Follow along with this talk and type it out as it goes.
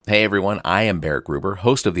Hey everyone, I am Barrett Gruber,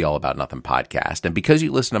 host of the All About Nothing podcast, and because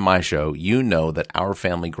you listen to my show, you know that our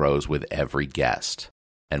family grows with every guest.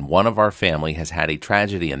 And one of our family has had a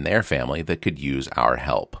tragedy in their family that could use our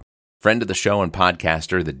help. Friend of the show and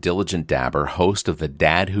podcaster, the Diligent Dabber, host of The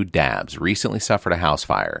Dad Who Dabs, recently suffered a house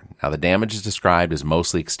fire. Now, the damage is described as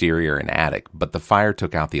mostly exterior and attic, but the fire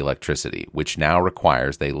took out the electricity, which now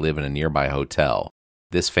requires they live in a nearby hotel.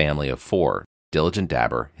 This family of 4, Diligent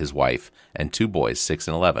Dabber, his wife, and 2 boys, 6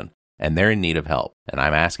 and 11, and they're in need of help, and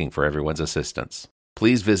I'm asking for everyone's assistance.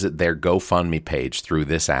 Please visit their GoFundMe page through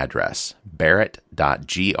this address,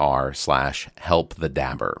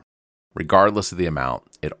 barrett.gr/helpthedabber. Regardless of the amount,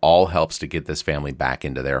 it all helps to get this family back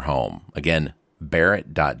into their home. Again,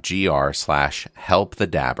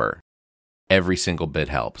 barrett.gr/helpthedabber. Every single bit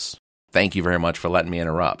helps. Thank you very much for letting me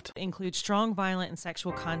interrupt. Includes strong, violent, and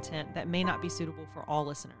sexual content that may not be suitable for all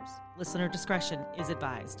listeners. Listener discretion is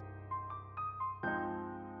advised.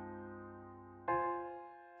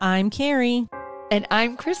 I'm Carrie. And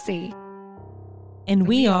I'm Chrissy. And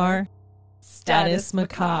we are Status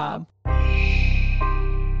Macabre.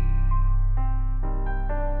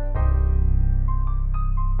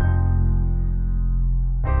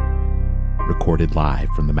 Recorded live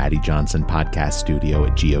from the Maddie Johnson podcast studio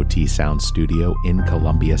at GOT Sound Studio in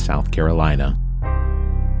Columbia, South Carolina.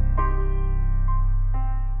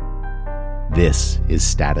 This is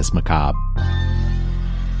Status Macabre.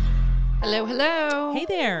 Hello, hello. Hey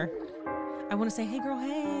there. I want to say, hey girl,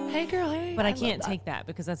 hey. Hey girl, hey. But I can't take that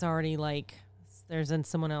because that's already like, there's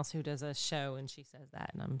someone else who does a show and she says that,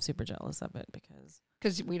 and I'm super jealous of it because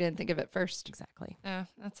we didn't think of it first. Exactly. Yeah,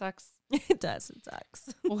 that sucks. It does. It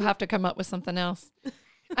sucks. We'll have to come up with something else.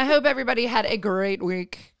 I hope everybody had a great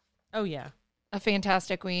week. Oh, yeah. A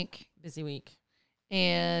fantastic week. Busy week.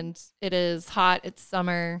 And it is hot. It's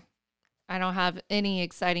summer. I don't have any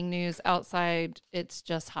exciting news outside. It's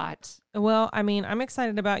just hot. Well, I mean, I'm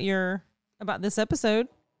excited about this episode.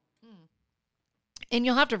 And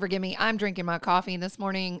you'll have to forgive me. I'm drinking my coffee this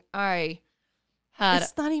morning. It's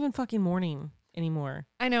not even fucking morning anymore.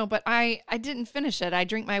 I know, but I didn't finish it. I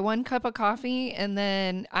drink my 1 cup of coffee and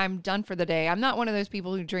then I'm done for the day. I'm not one of those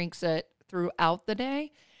people who drinks it throughout the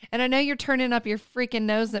day. And I know you're turning up your freaking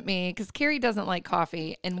nose at me because Carrie doesn't like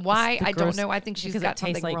coffee. And why, I don't know. I think she's got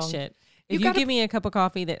something wrong. Shit. If you give me a cup of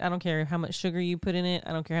coffee that I don't care how much sugar you put in it,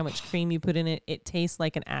 I don't care how much cream you put in it, it tastes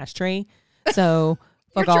like an ashtray. So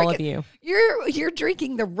fuck all of you. You're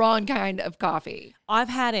drinking the wrong kind of coffee. I've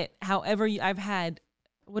had it. However, I've had,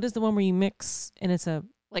 what is the one where you mix and it's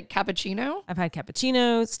like cappuccino? I've had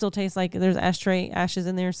cappuccino. It still tastes like there's ashes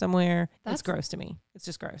in there somewhere. That's gross to me. It's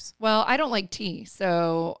just gross. Well, I don't like tea.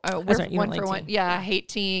 So we're right, one for one. Yeah, I hate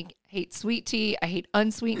tea. Hate sweet tea. I hate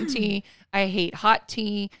unsweetened tea. I hate hot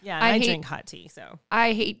tea. Yeah, I drink hot tea. So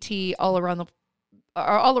I hate tea all around the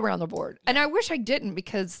board. Yeah. And I wish I didn't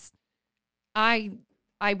because I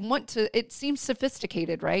want to. It seems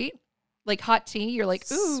sophisticated, right? Like hot tea. You're like,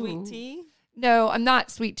 ooh, sweet tea. No, I'm not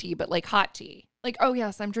sweet tea, but like hot tea. Like, oh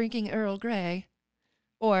yes, I'm drinking Earl Grey.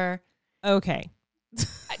 Or okay.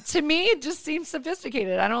 To me, it just seems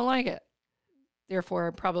sophisticated. I don't like it.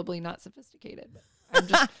 Therefore, probably not sophisticated. I'm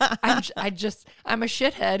a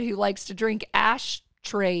shithead who likes to drink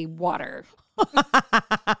ashtray water.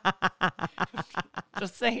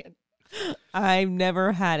 Just saying. I've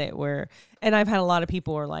never had it and I've had a lot of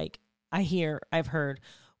people are like, I've heard,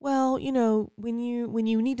 well, you know, when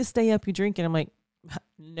you need to stay up, you drink it. I'm like,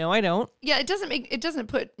 no, I don't. Yeah, it doesn't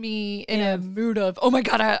put me in a mood of, oh my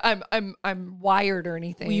God, I'm wired or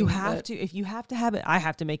anything. Well, you have to, if you have to have it, I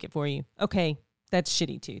have to make it for you. Okay. That's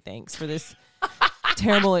shitty too. Thanks for this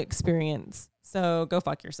terrible experience. So go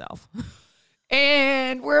fuck yourself.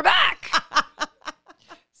 And we're back.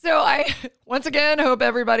 So I, once again, hope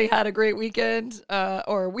everybody had a great weekend,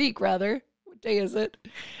 or week rather. What day is it?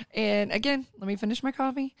 And again, let me finish my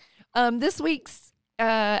coffee. This week's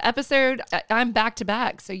episode, I'm back to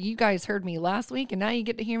back. So you guys heard me last week and now you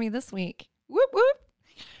get to hear me this week. Whoop, whoop.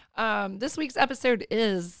 This week's episode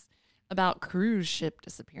is about cruise ship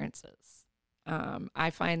disappearances.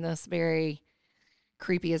 I find this very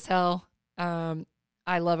creepy as hell.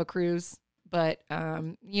 I love a cruise, but,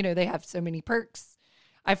 they have so many perks.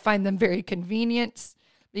 I find them very convenient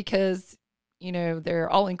because, they're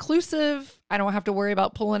all inclusive. I don't have to worry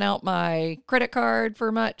about pulling out my credit card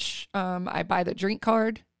for much. I buy the drink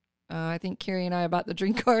card. I think Carrie and I bought the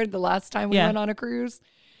drink card the last time we went on a cruise.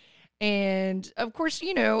 And of course,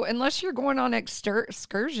 unless you're going on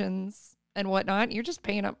excursions and whatnot, you're just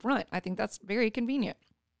paying up front. I think that's very convenient.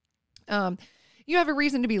 You have a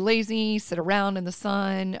reason to be lazy, sit around in the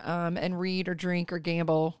sun, and read or drink or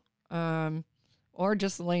gamble, or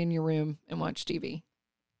just lay in your room and watch TV.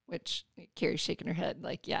 which Carrie's shaking her head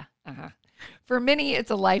like, yeah, For many,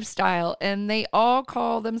 it's a lifestyle, and they all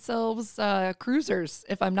call themselves cruisers,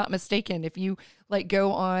 if I'm not mistaken. If you like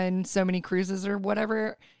go on so many cruises or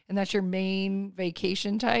whatever, and that's your main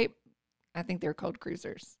vacation type, I think they're called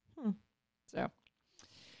cruisers. So,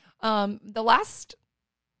 the last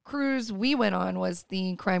cruise we went on was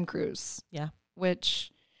the crime cruise. Yeah.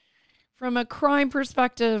 Which, from a crime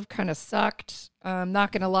perspective, kind of sucked.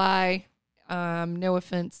 Not going to lie. No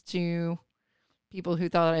offense to people who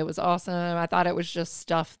thought it was awesome. I thought it was just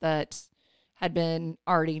stuff that had been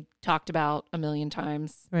already talked about a million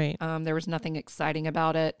times. Right. There was nothing exciting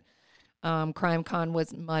about it. Crime Con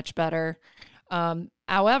was much better.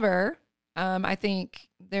 However, I think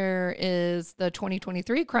there is the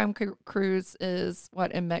 2023 Crime Cruise is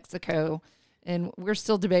in Mexico, and we're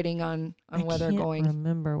still debating on whether going. I can't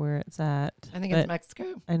remember where it's at. I think it's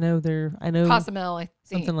Mexico. I know Cozumel, I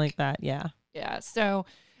think. Something like that. Yeah. Yeah. So,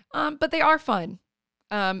 but they are fun.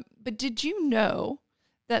 But did you know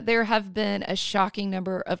that there have been a shocking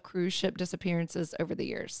number of cruise ship disappearances over the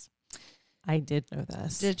years? I did know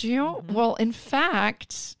this. Did you? Mm-hmm. Well, in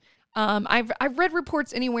fact, I've read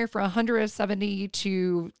reports anywhere from 170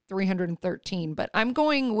 to 313, but I'm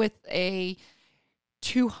going with a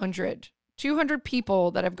 200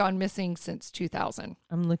 people that have gone missing since 2000.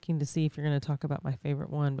 I'm looking to see if you're going to talk about my favorite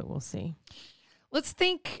one, but we'll see. Let's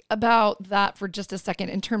think about that for just a second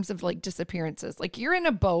in terms of like disappearances. Like you're in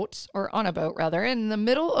a boat, or on a boat rather, in the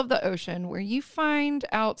middle of the ocean where you find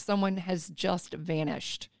out someone has just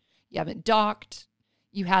vanished. You haven't docked.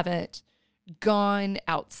 You haven't gone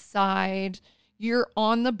outside. You're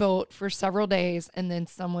on the boat for several days and then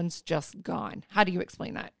someone's just gone. How do you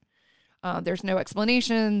explain that? There's no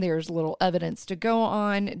explanation. There's little evidence to go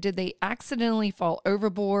on. Did they accidentally fall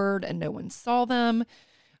overboard and no one saw them?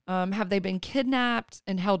 Have they been kidnapped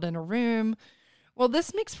and held in a room? Well,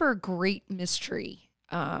 this makes for a great mystery.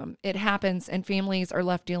 It happens, and families are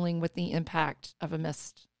left dealing with the impact of a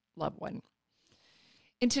missed loved one.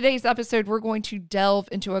 In today's episode, we're going to delve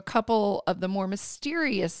into a couple of the more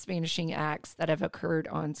mysterious vanishing acts that have occurred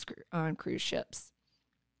on cruise ships.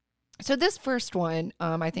 So this first one,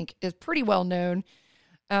 I think, is pretty well known.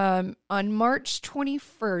 On March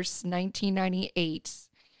 21st, 1998,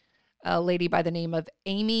 a lady by the name of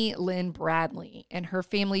Amy Lynn Bradley and her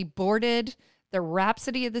family boarded the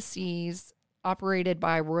Rhapsody of the Seas, operated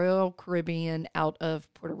by Royal Caribbean out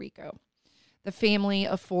of Puerto Rico. The family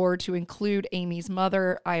of four, to include Amy's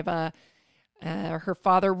mother, Iva, her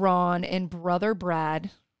father, Ron, and brother, Brad.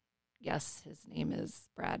 Yes, his name is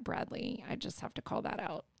Brad Bradley. I just have to call that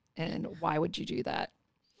out. And why would you do that?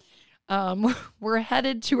 We're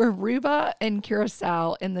headed to Aruba and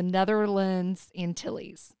Curacao in the Netherlands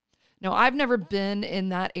Antilles. Now, I've never been in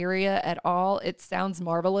that area at all. It sounds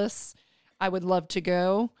marvelous. I would love to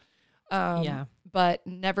go. But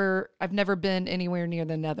I've never been anywhere near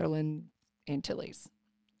the Netherlands Antilles.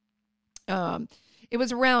 It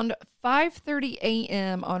was around 5:30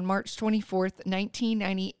 a.m. on March 24th,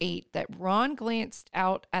 1998, that Ron glanced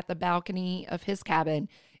out at the balcony of his cabin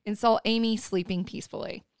and saw Amy sleeping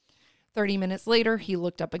peacefully. 30 minutes later, he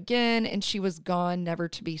looked up again, and she was gone, never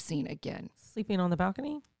to be seen again. Sleeping on the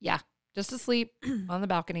balcony? Yeah, just asleep on the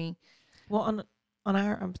balcony. Well, on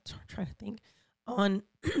our, I'm trying to think, on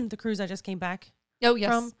the cruise I just came back. Oh, yes.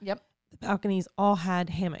 From, yep. The balconies all had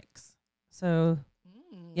hammocks. So,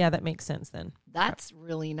 yeah, that makes sense then. That's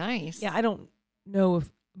really nice. Yeah, I don't know if,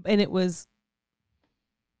 and it was,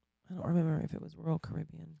 I don't remember if it was Royal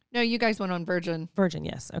Caribbean. No, you guys went on Virgin. Virgin,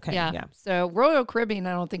 yes. Okay. Yeah. So Royal Caribbean,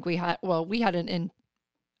 I don't think we had, we had an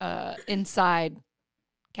inside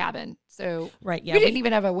cabin. So right, yeah, we didn't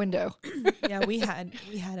even have a window. Yeah, we had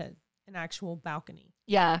an actual balcony.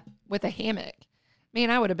 Yeah, with a hammock. Man,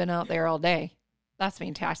 I would have been out there all day. That's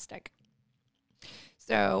fantastic.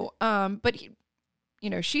 So, but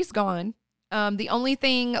she's gone. The only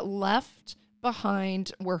thing left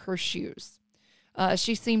behind were her shoes.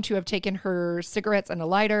 She seemed to have taken her cigarettes and a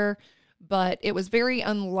lighter, but it was very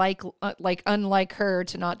unlike her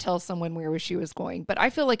to not tell someone where she was going. But I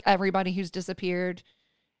feel like everybody who's disappeared,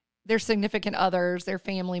 their significant others, their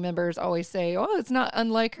family members always say, "Oh, it's not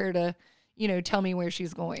unlike her to, tell me where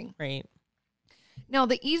she's going." Right. Now,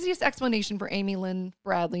 the easiest explanation for Amy Lynn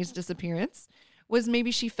Bradley's disappearance was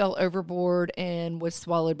maybe she fell overboard and was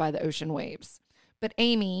swallowed by the ocean waves. But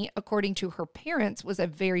Amy, according to her parents, was a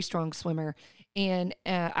very strong swimmer and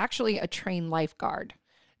actually a trained lifeguard.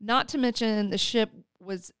 Not to mention the ship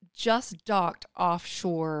was just docked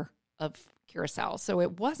offshore of Curacao. So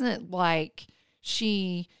it wasn't like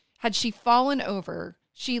had she fallen over,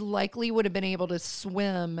 she likely would have been able to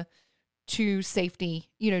swim to safety,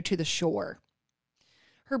 to the shore.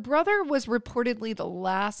 Her brother was reportedly the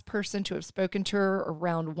last person to have spoken to her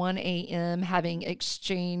around 1 a.m., having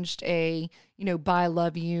exchanged a, bye,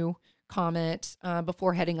 love you comment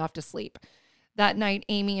before heading off to sleep. That night,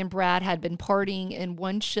 Amy and Brad had been partying in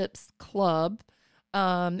One Ship's club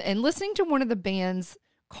and listening to one of the bands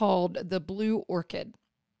called the Blue Orchid.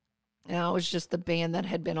 Now, it was just the band that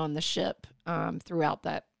had been on the ship throughout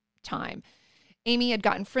that time. Amy had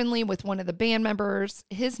gotten friendly with one of the band members.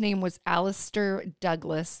 His name was Alistair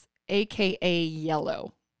Douglas, a.k.a.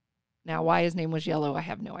 Yellow. Now, why his name was Yellow, I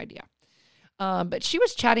have no idea. But she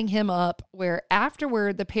was chatting him up, where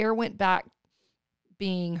afterward, the pair went back,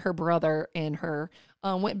 being her brother and her,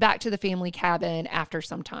 went back to the family cabin after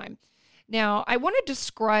some time. Now, I want to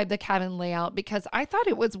describe the cabin layout because I thought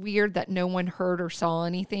it was weird that no one heard or saw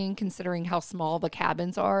anything, considering how small the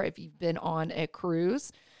cabins are if you've been on a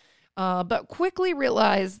cruise. But quickly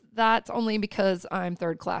realized that's only because I'm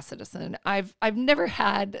third-class citizen. I've never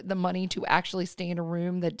had the money to actually stay in a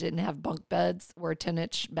room that didn't have bunk beds or a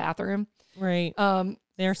 10-inch bathroom. Right.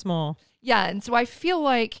 They're small. Yeah, and so I feel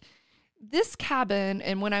like this cabin,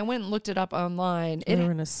 and when I went and looked it up online, they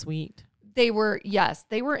were in a suite. They were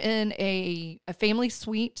in a family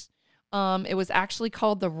suite. It was actually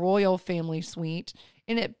called the Royal Family Suite,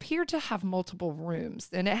 and it appeared to have multiple rooms,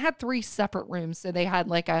 and it had 3 separate rooms. So they had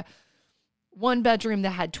like a 1 bedroom that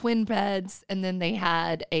had twin beds, and then they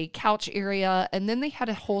had a couch area, and then they had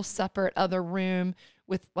a whole separate other room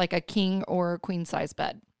with like a king or queen size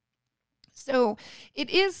bed. So it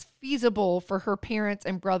is feasible for her parents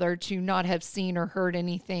and brother to not have seen or heard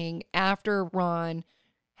anything after Ron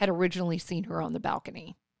had originally seen her on the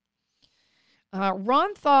balcony.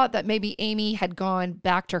 Ron thought that maybe Amy had gone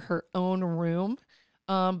back to her own room,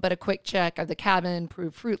 but a quick check of the cabin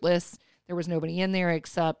proved fruitless. There was nobody in there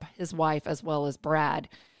except his wife as well as Brad.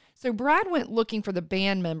 So Brad went looking for the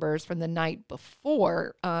band members from the night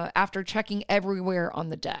before after checking everywhere on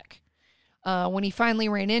the deck. When he finally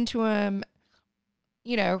ran into him,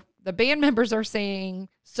 the band members are saying,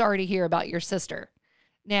 "Sorry to hear about your sister."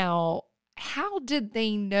 Now, how did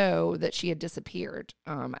they know that she had disappeared?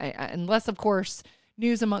 Unless, of course,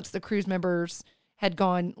 news amongst the cruise members had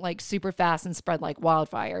gone like super fast and spread like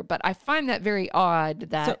wildfire. But I find that very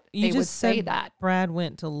odd that they would say that. Brad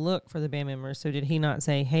went to look for the band members. So did he not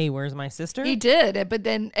say, "Hey, where's my sister"? He did. But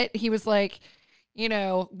then he was like,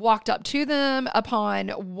 walked up to them upon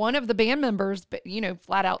one of the band members, but,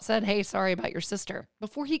 flat out said, "Hey, sorry about your sister,"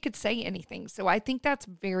 before he could say anything. So I think that's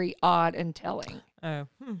very odd and telling. Oh,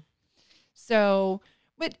 So,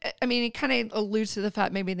 but I mean, it kind of alludes to the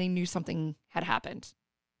fact maybe they knew something had happened.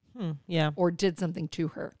 Yeah. Or did something to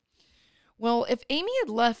her. Well, if Amy had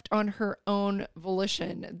left on her own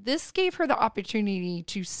volition, this gave her the opportunity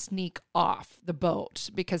to sneak off the boat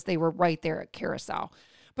because they were right there at Curacao.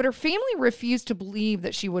 But her family refused to believe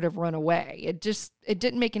that she would have run away. It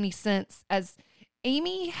didn't make any sense, as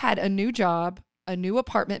Amy had a new job, a new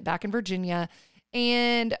apartment back in Virginia,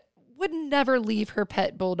 and would never leave her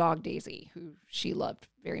pet bulldog Daisy, who she loved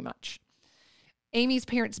very much. Amy's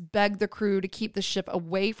parents begged the crew to keep the ship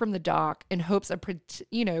away from the dock in hopes of,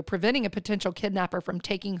 preventing a potential kidnapper from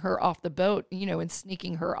taking her off the boat, and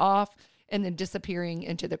sneaking her off and then disappearing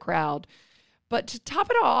into the crowd. But to top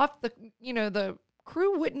it off, the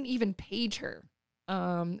crew wouldn't even page her.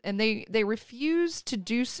 And they refused to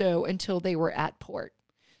do so until they were at port.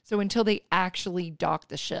 So until they actually docked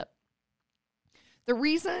the ship. The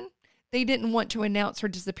reason they didn't want to announce her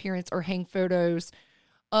disappearance or hang photos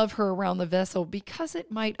of her around the vessel because it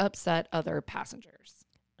might upset other passengers.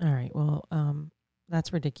 All right. Well,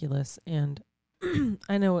 that's ridiculous. And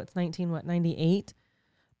I know it's 98,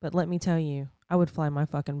 but let me tell you, I would fly my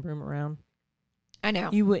fucking broom around. I know.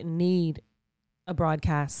 You wouldn't need a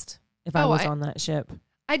broadcast if I was on that ship.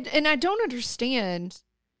 I don't understand.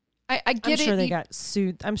 I get it. I'm sure they got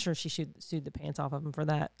sued. I'm sure she sued the pants off of them for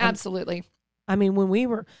that. Absolutely. I mean, when we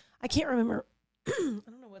were, I can't remember. I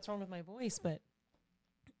don't know what's wrong with my voice, but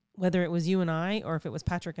whether it was you and I or if it was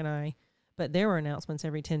Patrick and I, but there were announcements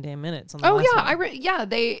every 10 damn minutes. On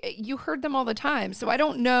the you heard them all the time. So I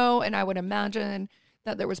don't know. And I would imagine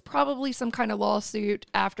that there was probably some kind of lawsuit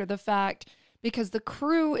after the fact because the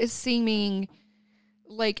crew is seeming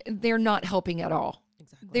like they're not helping at all.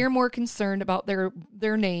 Exactly. They're more concerned about their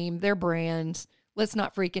name, their brand. Let's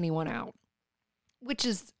not freak anyone out, which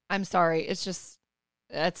is, I'm sorry,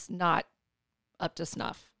 that's not up to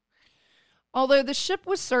snuff. Although the ship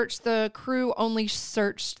was searched, the crew only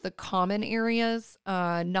searched the common areas,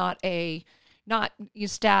 not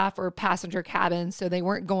staff or passenger cabins. So they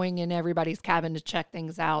weren't going in everybody's cabin to check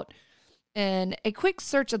things out. And a quick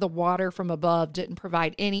search of the water from above didn't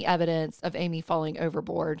provide any evidence of Amy falling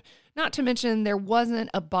overboard. Not to mention there wasn't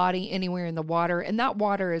a body anywhere in the water, and that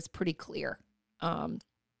water is pretty clear. Trust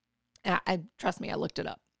me, I looked it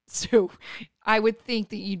up. So I would think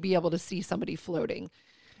that you'd be able to see somebody floating.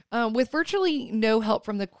 With virtually no help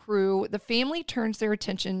from the crew, the family turns their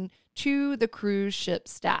attention to the cruise ship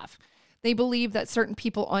staff. They believe that certain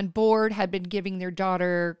people on board had been giving their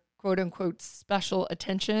daughter, quote unquote, special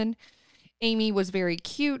attention. Amy was very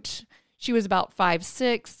cute. She was about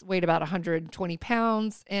 5'6", weighed about 120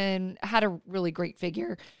 pounds, and had a really great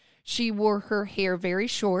figure. She wore her hair very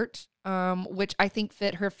short, which I think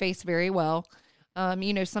fit her face very well.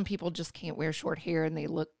 Some people just can't wear short hair and they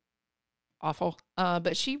look awful.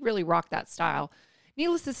 But she really rocked that style.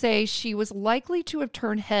 Needless to say, she was likely to have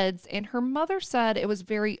turned heads, and her mother said it was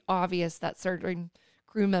very obvious that certain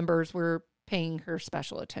crew members were paying her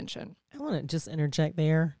special attention. I want to just interject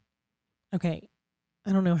there. Okay,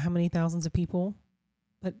 I don't know how many thousands of people,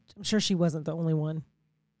 but I'm sure she wasn't the only one.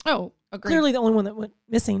 Oh, agreed. Clearly the only one that went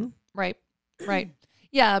missing. Right.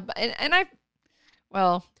 Yeah,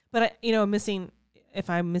 missing. If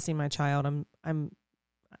I'm missing my child, I'm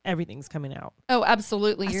everything's coming out. Oh,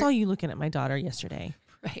 absolutely. I saw you looking at my daughter yesterday.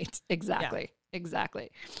 Right. Exactly. Yeah. Exactly.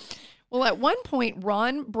 Well, at one point,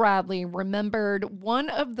 Ron Bradley remembered one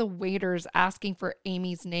of the waiters asking for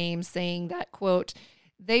Amy's name, saying that, quote,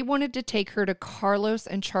 they wanted to take her to Carlos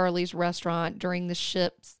and Charlie's restaurant during the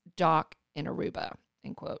ship's dock in Aruba,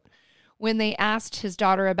 end quote. When they asked his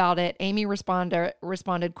daughter about it, Amy responded,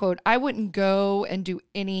 quote, I wouldn't go and do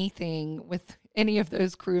anything with any of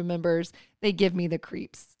those crew members. They give me the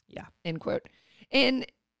creeps. Yeah. End quote. And,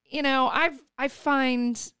 I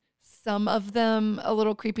find some of them a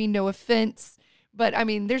little creepy, no offense. But, I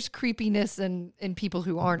mean, there's creepiness in people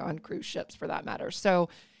who aren't on cruise ships for that matter. So,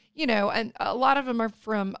 and a lot of them are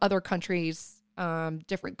from other countries,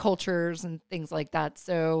 different cultures and things like that.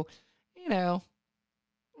 So, it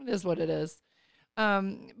is what it is.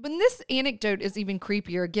 But this anecdote is even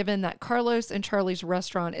creepier given that Carlos and Charlie's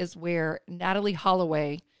restaurant is where Natalie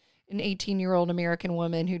Holloway, an 18-year-old American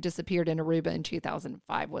woman who disappeared in Aruba in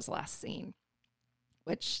 2005, was last seen,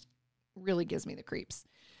 which really gives me the creeps.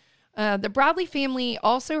 The Bradley family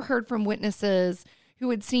also heard from witnesses who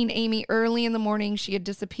had seen Amy early in the morning. She had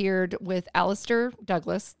disappeared with Alistair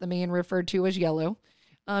Douglas, the man referred to as Yellow,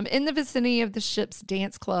 in the vicinity of the ship's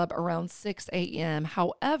dance club around 6 a.m.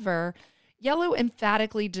 However, Yellow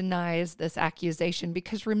emphatically denies this accusation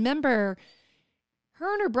because, remember,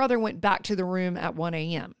 her and her brother went back to the room at 1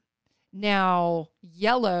 a.m. Now,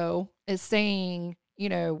 Yellow is saying,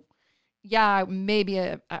 yeah, maybe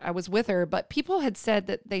I was with her, but people had said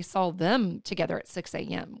that they saw them together at 6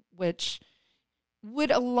 a.m., which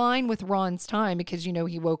would align with Ron's time because,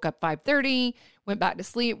 he woke up 5:30, went back to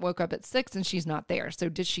sleep, woke up at 6, and she's not there. So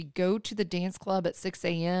did she go to the dance club at 6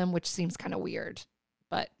 a.m., which seems kind of weird.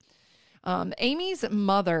 But Amy's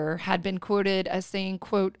mother had been quoted as saying,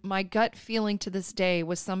 quote, my gut feeling to this day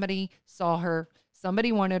was somebody saw her,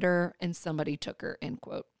 somebody wanted her, and somebody took her, end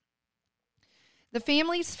quote. The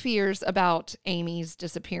family's fears about Amy's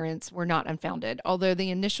disappearance were not unfounded. Although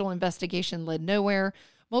the initial investigation led nowhere,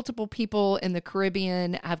 multiple people in the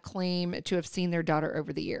Caribbean have claimed to have seen their daughter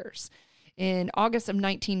over the years. In August of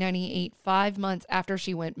 1998, 5 months after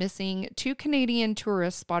she went missing, 2 Canadian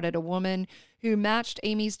tourists spotted a woman who matched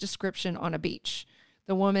Amy's description on a beach.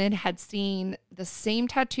 The woman had seen the same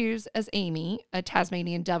tattoos as Amy, a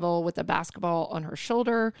Tasmanian devil with a basketball on her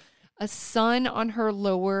shoulder, a sun on her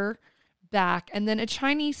lower back, and then a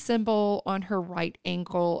Chinese symbol on her right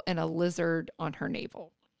ankle and a lizard on her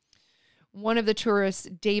navel. One of the tourists,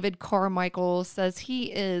 David Carmichael, says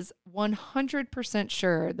he is 100%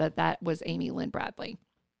 sure that was Amy Lynn Bradley.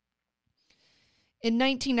 In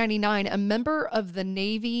 1999, a member of the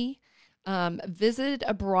Navy visited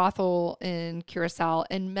a brothel in Curacao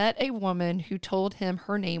and met a woman who told him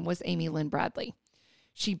her name was Amy Lynn Bradley.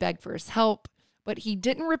 She begged for his help, but he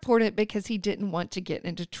didn't report it because he didn't want to get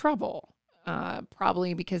into trouble.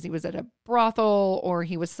 Probably because he was at a brothel or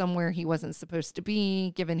he was somewhere he wasn't supposed to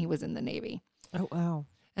be, given he was in the Navy. Oh, wow.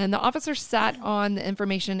 And the officer sat on the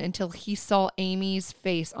information until he saw Amy's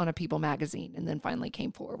face on a People magazine and then finally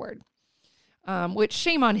came forward. Which,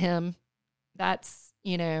 shame on him. That's,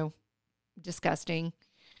 disgusting.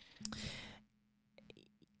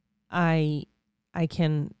 I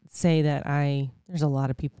can say that there's a lot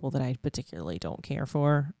of people that I particularly don't care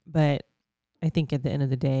for, but I think at the end of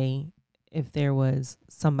the day, if there was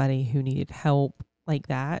somebody who needed help like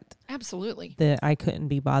that, absolutely, that I couldn't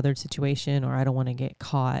be bothered situation, or I don't want to get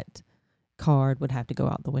caught, card would have to go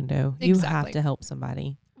out the window. Exactly. You have to help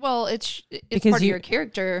somebody. Well, it's because part of your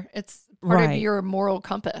character. It's part of your moral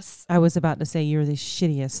compass. I was about to say you're the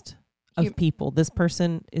shittiest of people. This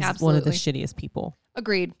person is one of the shittiest people.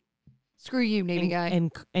 Agreed. Screw you, Navy guy.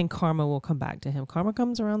 And karma will come back to him. Karma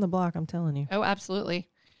comes around the block, I'm telling you. Oh, absolutely.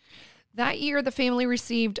 That year, the family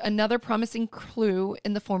received another promising clue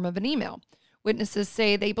in the form of an email. Witnesses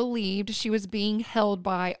say they believed she was being held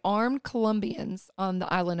by armed Colombians on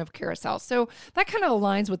the island of Curacao. So that kind of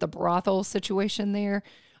aligns with the brothel situation there.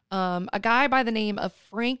 A guy by the name of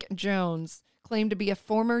Frank Jones claimed to be a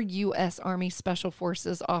former U.S. Army Special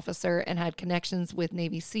Forces officer and had connections with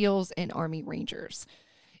Navy SEALs and Army Rangers.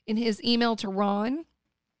 In his email to Ron,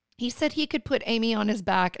 he said he could put Amy on his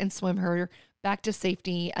back and swim her back to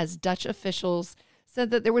safety, as Dutch officials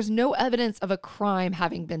said that there was no evidence of a crime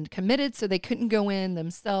having been committed, so they couldn't go in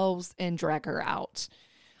themselves and drag her out.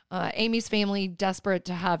 Amy's family, desperate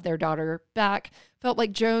to have their daughter back, felt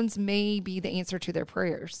like Jones may be the answer to their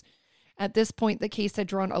prayers. At this point, the case had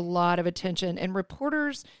drawn a lot of attention, and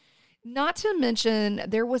reporters, not to mention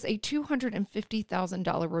there was a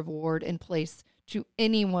 $250,000 reward in place to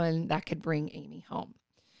anyone that could bring Amy home.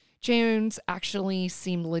 Jones actually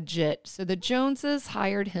seemed legit, so the Joneses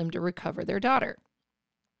hired him to recover their daughter.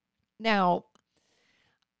 Now,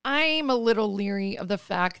 I'm a little leery of the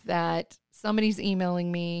fact that somebody's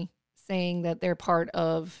emailing me saying that they're part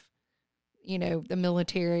of, the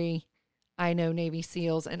military. I know Navy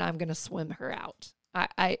SEALs, and I'm going to swim her out.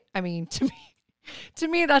 I mean, to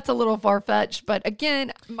me, that's a little far-fetched. But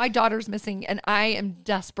again, my daughter's missing, and I am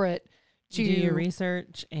desperate to do your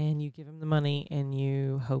research, and you give him the money, and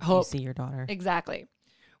you hope you see your daughter. Exactly.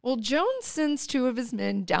 Well, Jones sends two of his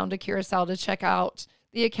men down to Curacao to check out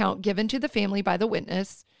the account given to the family by the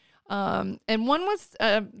witness. And one was,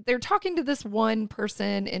 they're talking to this one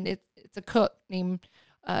person, and it's a cook named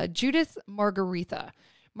Judith Margaritha.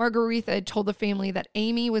 Margaritha had told the family that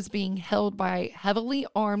Amy was being held by heavily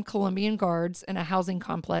armed Colombian guards in a housing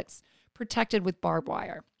complex protected with barbed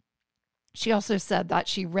wire. She also said that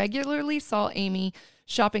she regularly saw Amy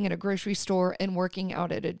shopping at a grocery store and working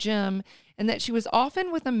out at a gym, and that she was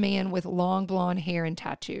often with a man with long blonde hair and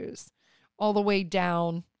tattoos, all the way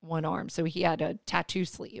down one arm. So he had a tattoo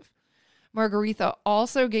sleeve. Margaritha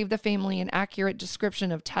also gave the family an accurate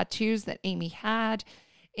description of tattoos that Amy had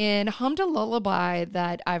and hummed a lullaby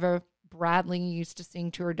that Iva Bradley used to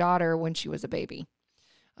sing to her daughter when she was a baby.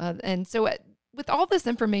 And so with all this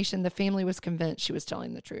information, the family was convinced she was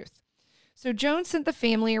telling the truth. So Jones sent the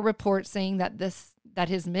family a report saying that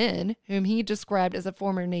his men, whom he described as a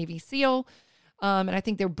former Navy SEAL, and I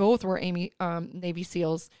think they both were Navy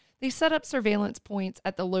SEALs, they set up surveillance points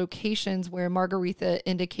at the locations where Margaritha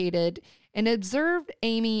indicated and observed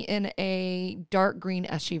Amy in a dark green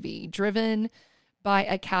SUV driven by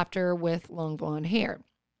a captor with long blonde hair.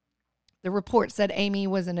 The report said Amy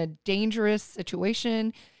was in a dangerous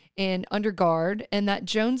situation and under guard, and that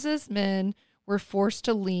Jones's men were forced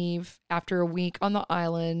to leave after a week on the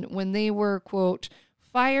island when they were, quote,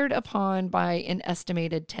 fired upon by an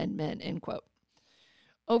estimated 10 men, end quote.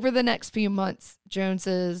 Over the next few months, Jones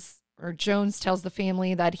tells the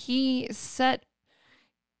family that he set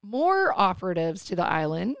more operatives to the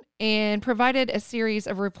island and provided a series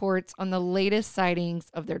of reports on the latest sightings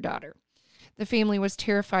of their daughter. The family was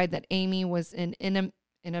terrified that Amy was in imminent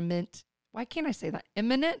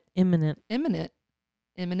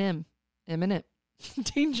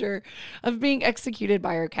danger of being executed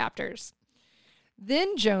by her captors.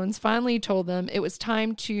 Then Jones finally told them it was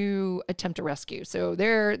time to attempt a rescue. So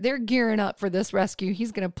they're gearing up for this rescue.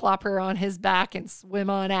 He's going to plop her on his back and swim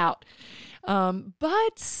on out.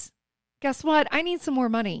 But guess what? I need some more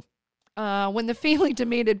money. When the family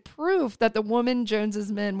demanded proof that the woman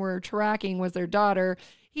Jones's men were tracking was their daughter,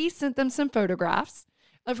 he sent them some photographs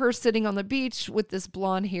of her sitting on the beach with this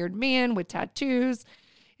blonde-haired man with tattoos.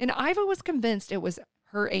 And Iva was convinced it was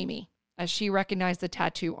her Amy, as she recognized the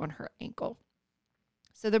tattoo on her ankle.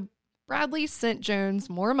 So the Bradleys sent Jones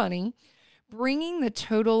more money, bringing the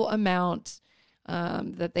total amount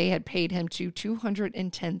that they had paid him to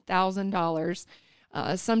 $210,000,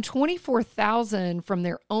 some $24,000 from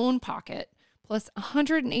their own pocket, plus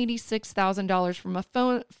 $186,000 from a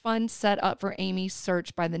fund set up for Amy's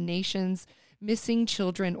search by the nation's Missing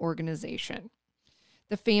Children organization.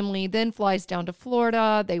 The family then flies down to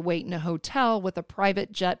Florida. They wait in a hotel with a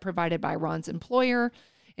private jet provided by Ron's employer,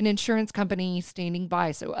 an insurance company standing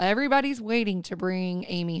by. So everybody's waiting to bring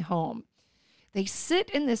Amy home. They sit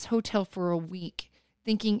in this hotel for a week,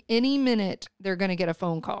 thinking any minute they're going to get a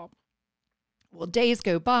phone call. Well, days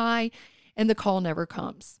go by, and the call never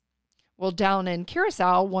comes. Well, down in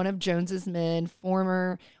Curacao, one of Jones's men,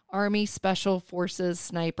 former Army Special Forces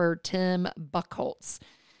sniper Tim Buchholz,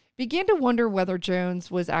 began to wonder whether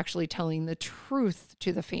Jones was actually telling the truth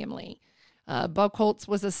to the family. Buchholz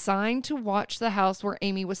was assigned to watch the house where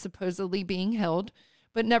Amy was supposedly being held,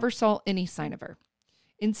 but never saw any sign of her.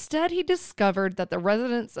 Instead, he discovered that the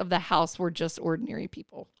residents of the house were just ordinary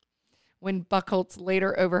people. When Buchholz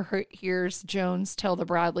later overhears Jones tell the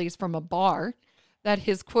Bradleys from a bar that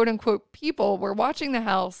his quote-unquote people were watching the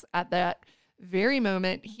house at that very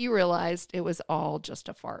moment, he realized it was all just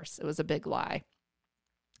a farce. It was a big lie.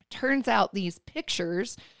 Turns out these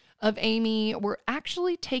pictures of Amy were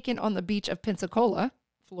actually taken on the beach of Pensacola,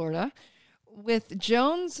 Florida, with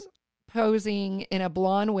Jones posing in a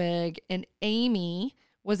blonde wig, and Amy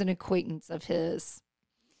was an acquaintance of his.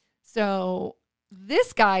 So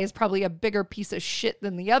this guy is probably a bigger piece of shit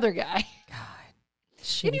than the other guy. God.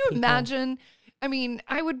 Can you imagine? I mean,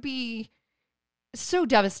 I would be so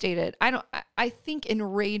devastated. I think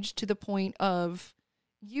enraged to the point of,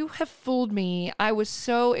 you have fooled me. I was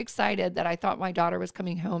so excited that I thought my daughter was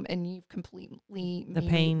coming home, and you've completely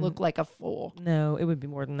made me look like a fool. No, it would be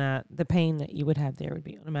more than that. The pain that you would have there would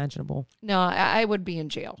be unimaginable. No, I would be in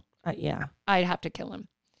jail. Yeah. I'd have to kill him.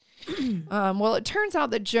 Well, it turns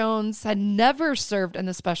out that Jones had never served in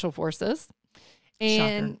the Special Forces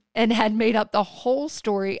and had made up the whole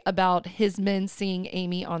story about his men seeing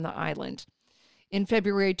Amy on the island. In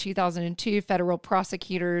February 2002, federal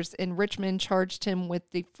prosecutors in Richmond charged him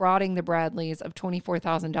with defrauding the Bradleys of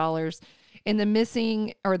 $24,000 and the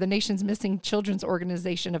nation's missing children's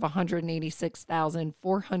organization of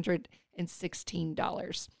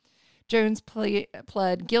 $186,416. Jones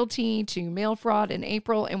pled guilty to mail fraud in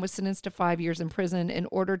April and was sentenced to 5 years in prison in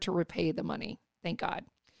order to repay the money. Thank God.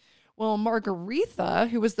 Well, Margaretha,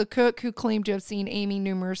 who was the cook who claimed to have seen Amy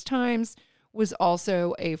numerous times, was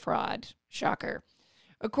also a fraud. Shocker.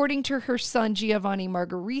 According to her son, Giovanni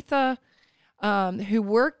Margaretha, who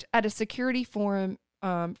worked at a security firm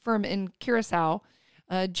in Curacao,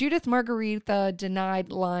 Judith Margaretha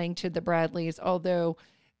denied lying to the Bradleys, although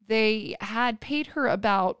they had paid her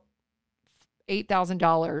about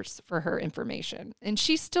 $8,000 for her information. And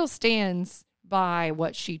she still stands by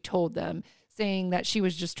what she told them, saying that she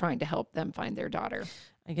was just trying to help them find their daughter.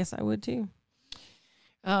 I guess I would too.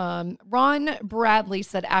 Ron Bradley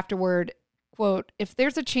said afterward, quote, "If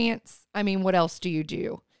there's a chance, I mean, what else do you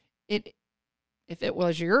do? If it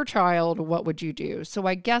was your child, what would you do? So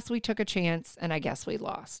I guess we took a chance, and I guess we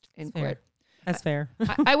lost." End quote. That's fair.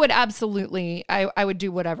 I would absolutely, I would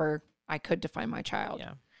do whatever I could to find my child.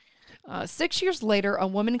 Yeah. 6 years later, a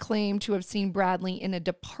woman claimed to have seen Bradley in a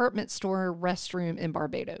department store restroom in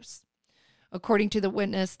Barbados. According to the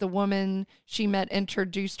witness, the woman she met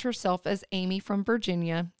introduced herself as Amy from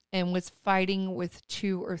Virginia and was fighting with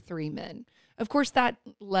 2 or 3 men. Of course, that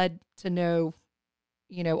led to no,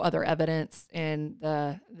 other evidence, and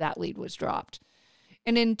that lead was dropped.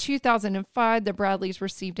 And in 2005, the Bradleys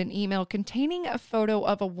received an email containing a photo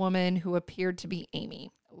of a woman who appeared to be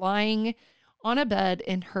Amy, lying on a bed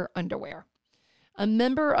in her underwear. A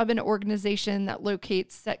member of an organization that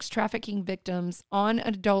locates sex trafficking victims on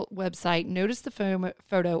an adult website noticed the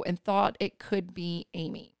photo and thought it could be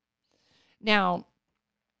Amy. Now,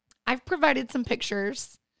 I've provided some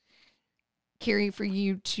pictures, Carrie, for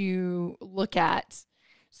you to look at.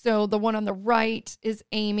 So the one on the right is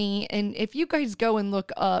Amy. And if you guys go and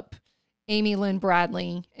look up Amy Lynn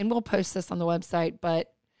Bradley, and we'll post this on the website,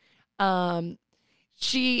 but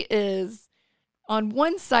she is on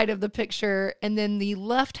one side of the picture, and then the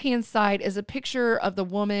left-hand side is a picture of the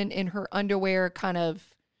woman in her underwear kind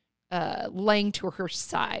of laying to her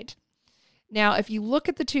side. Now, if you look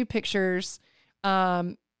at the two pictures,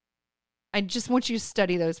 I just want you to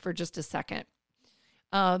study those for just a second.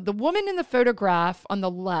 The woman in the photograph on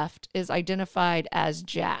the left is identified as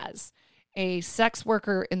Jazz, a sex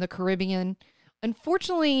worker in the Caribbean.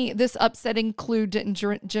 Unfortunately, this upsetting clue didn't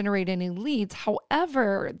generate any leads.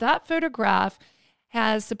 However, that photograph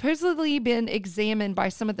has supposedly been examined by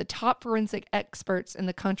some of the top forensic experts in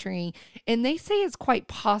the country, and they say it's quite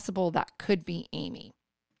possible that could be Amy.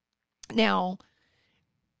 Now,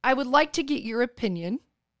 I would like to get your opinion.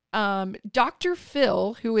 Dr.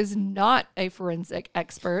 Phil, who is not a forensic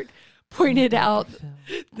expert, pointed out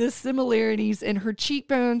the similarities in her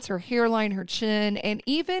cheekbones, her hairline, her chin, and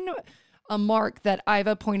even a mark that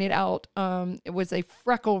Iva pointed out. It was a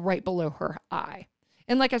freckle right below her eye.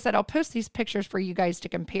 And like I said, I'll post these pictures for you guys to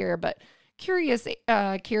compare, but curious,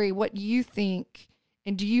 Carrie, what you think,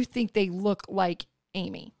 and do you think they look like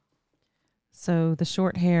Amy? So the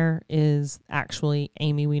short hair is actually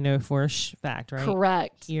Amy, we know for a fact, right?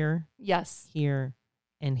 Correct. Here. Yes. Here.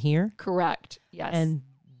 And here. Correct. Yes. And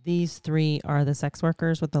these 3 are the sex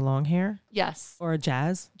workers with the long hair? Yes. Or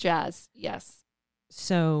Jazz? Jazz. Yes.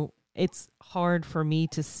 So it's hard for me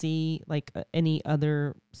to see like any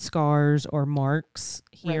other scars or marks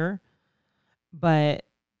here. Right. But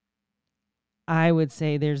I would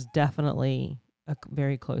say there's definitely a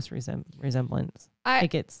very close resemblance. I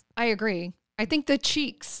agree. I think the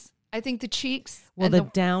cheeks. Well, the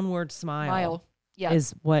downward smile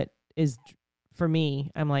is what is for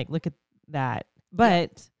me. I'm like, look at that.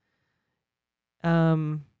 But,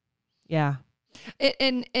 yeah.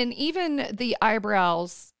 And even the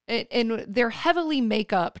eyebrows, and they're heavily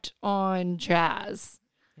make-upped on Jazz.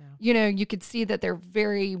 Yeah. You know, you could see that they're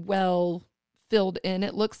very well filled in,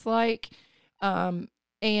 it looks like.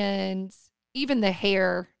 And even the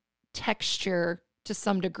hair texture to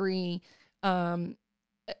some degree,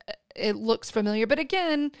 it looks familiar. But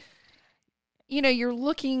again, you know, you're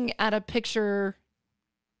looking at a picture.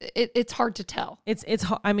 It's hard to tell. It's.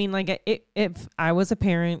 I mean, like, if I was a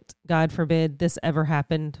parent, God forbid this ever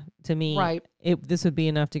happened to me, right? This would be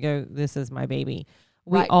enough to go, this is my baby.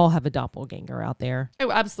 We all have a doppelganger out there.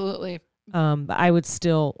 Oh, absolutely. But I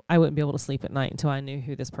wouldn't be able to sleep at night until I knew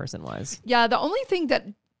who this person was. Yeah, the only thing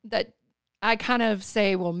that I kind of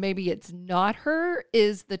say, well, maybe it's not her,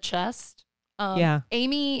 is the chest.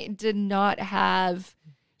 Amy did not have.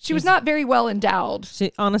 She was not very well endowed.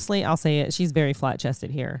 Honestly, I'll say it. She's very flat chested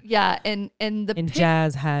here. Yeah, and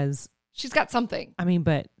Jazz has. She's got something. I mean,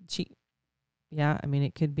 but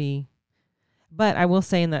it could be. But I will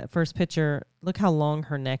say in that first picture, look how long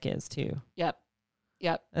her neck is too. Yep.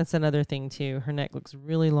 That's another thing too. Her neck looks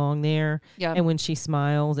really long there. Yeah. And when she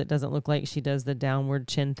smiles, it doesn't look like she does the downward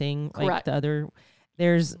chin thing. Correct. Like the other.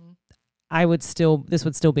 This would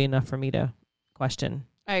still be enough for me to question.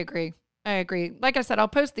 I agree. Like I said, I'll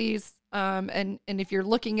post these. And if you're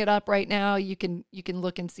looking it up right now, you can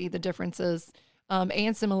look and see the differences,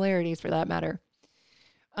 and similarities for that matter.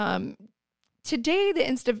 Today,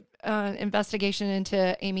 the investigation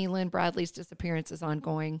into Amy Lynn Bradley's disappearance is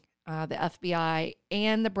ongoing. The FBI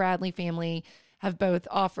and the Bradley family have both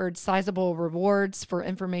offered sizable rewards for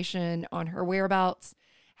information on her whereabouts.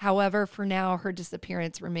 However, for now, her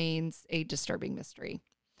disappearance remains a disturbing mystery.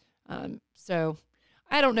 So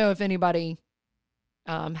I don't know if anybody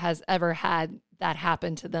has ever had that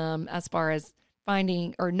happen to them as far as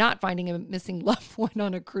finding or not finding a missing loved one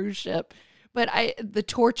on a cruise ship. But the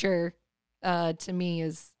torture to me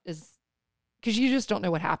is because you just don't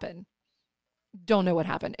know what happened.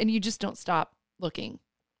 And you just don't stop looking.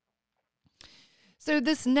 So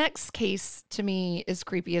this next case to me is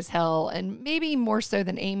creepy as hell, and maybe more so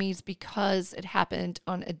than Amy's because it happened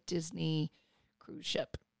on a Disney cruise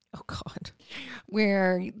ship. Oh God.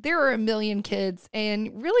 Where there are a million kids,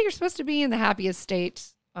 and really you're supposed to be in the happiest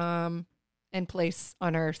state and place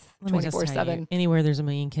on earth 24/7. Anywhere there's a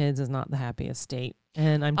million kids is not the happiest state.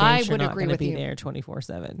 And I'm not going to be there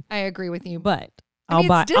 24/7. I agree with you. But I'll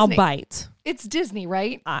bite. It's Disney,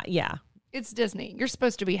 right? Yeah. It's Disney. You're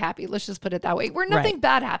supposed to be happy. Let's just put it that way. Where nothing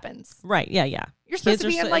bad happens. Right. Yeah. You're supposed to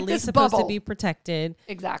be in like this supposed bubble. To be protected.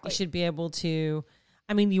 Exactly. You should be able to.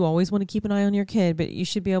 I mean, you always want to keep an eye on your kid, but you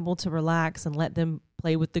should be able to relax and let them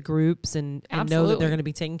play with the groups and know that they're going to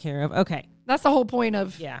be taken care of. Okay. That's the whole point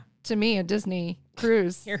of, to me, a Disney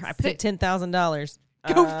cruise. Here, I put $10,000.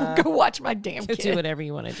 Go watch my damn kid. Do whatever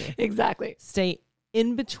you want to do. Exactly. Stay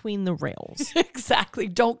in between the rails. Exactly.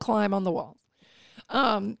 Don't climb on the walls.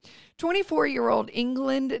 24-year-old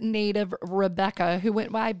England native Rebecca, who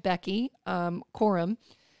went by Becky Coram,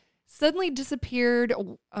 suddenly disappeared.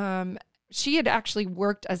 She had actually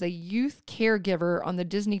worked as a youth caregiver on the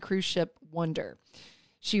Disney cruise ship Wonder.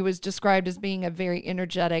 She was described as being a very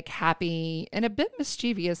energetic, happy, and a bit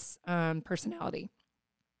mischievous personality.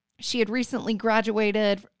 She had recently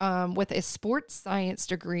graduated with a sports science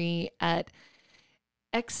degree at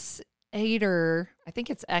Exeter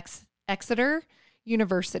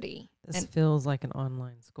University. This feels like an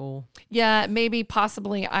online school. Yeah, maybe,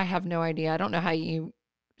 possibly. I have no idea. I don't know how you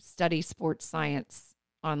study sports science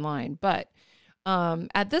online, but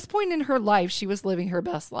at this point in her life, she was living her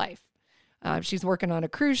best life. She's working on a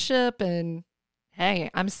cruise ship, and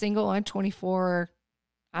hey, I'm single, I'm 24,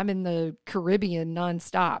 I'm in the Caribbean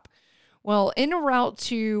nonstop. Well, en route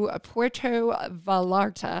to Puerto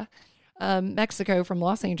Vallarta, Mexico from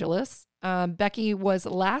Los Angeles, Becky was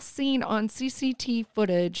last seen on CCTV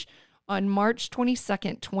footage on March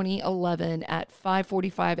 22nd, 2011 at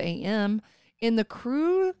 5:45 a.m. in the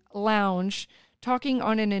crew lounge, talking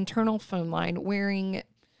on an internal phone line, wearing,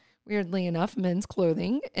 weirdly enough, men's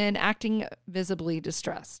clothing and acting visibly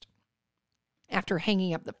distressed. After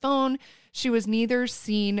hanging up the phone, she was neither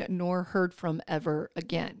seen nor heard from ever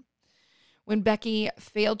again. When Becky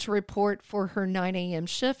failed to report for her 9 a.m.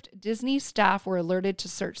 shift, Disney staff were alerted to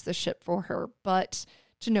search the ship for her, but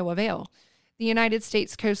to no avail. The United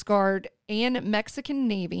States Coast Guard and Mexican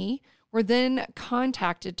Navy were then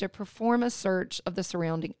contacted to perform a search of the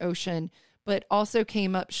surrounding ocean, but also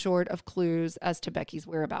came up short of clues as to Becky's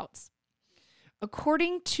whereabouts.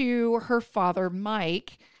 According to her father,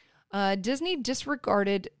 Mike, Disney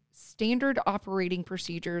disregarded standard operating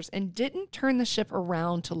procedures and didn't turn the ship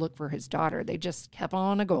around to look for his daughter. They just kept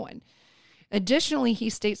on going. Additionally, he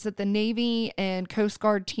states that the Navy and Coast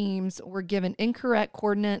Guard teams were given incorrect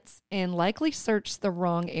coordinates and likely searched the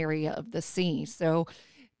wrong area of the sea. So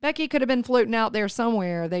Becky could have been floating out there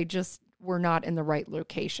somewhere. They just were not in the right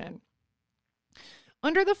location.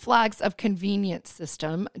 Under the flags of convenience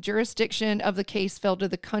system, jurisdiction of the case fell to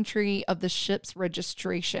the country of the ship's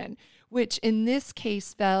registration, which in this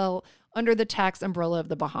case fell under the tax umbrella of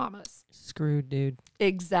the Bahamas. Screwed, dude.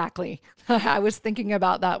 Exactly. I was thinking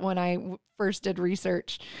about that when I first did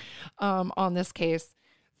research on this case.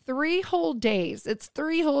 3 whole days. It's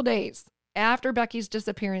 3 whole days after Becky's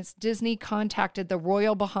disappearance, Disney contacted the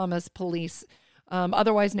Royal Bahamas Police,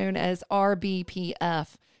 otherwise known as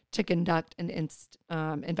RBPF, to conduct an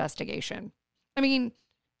investigation. I mean,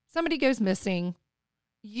 somebody goes missing.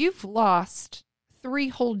 You've lost 3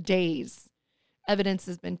 whole days. Evidence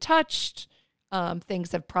has been touched.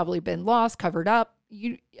 Things have probably been lost, covered up.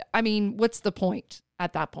 What's the point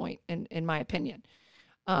at that point, in my opinion?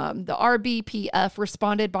 The RBPF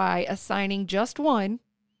responded by assigning just one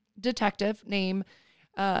detective named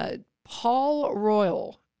Paul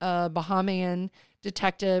Royal, a Bahamian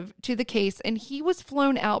detective, to the case, and he was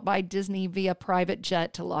flown out by Disney via private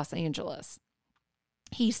jet to Los Angeles.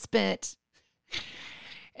 He spent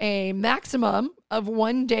a maximum of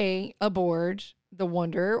 1 day aboard the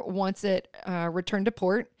Wonder once it returned to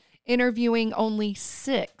port, interviewing only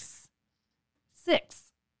six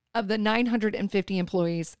of the 950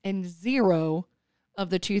 employees and 0 of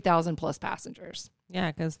the 2,000 plus passengers.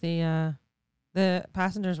 Yeah, because the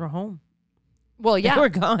passengers were home. Well, yeah. They were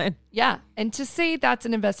gone. Yeah. And to say that's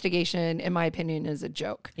an investigation, in my opinion, is a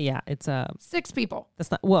joke. Yeah, it's 6 people. That's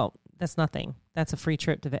nothing. That's a free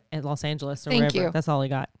trip to Los Angeles or Thank wherever. you. That's all he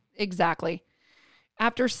got. Exactly.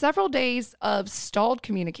 After several days of stalled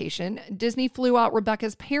communication, Disney flew out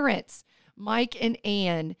Rebecca's parents, Mike and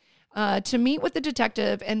Anne, to meet with the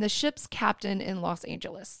detective and the ship's captain in Los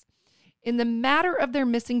Angeles. In the matter of their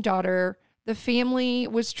missing daughter, the family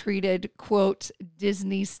was treated, quote,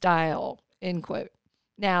 Disney style, end quote.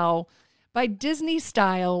 Now, by Disney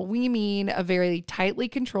style, we mean a very tightly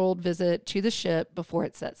controlled visit to the ship before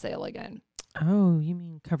it set sail again. Oh, you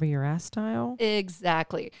mean cover your ass style?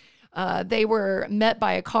 Exactly. They were met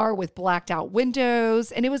by a car with blacked out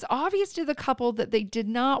windows, and it was obvious to the couple that they did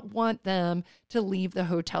not want them to leave the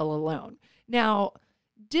hotel alone. Now,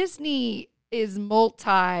 Disney is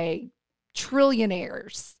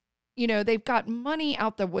multi-trillionaires. You know, they've got money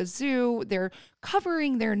out the wazoo. They're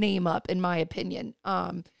covering their name up, in my opinion.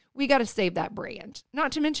 We got to save that brand.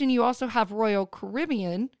 Not to mention, you also have Royal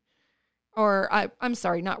Caribbean, I'm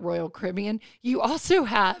sorry, not Royal Caribbean. You also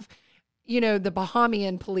have, the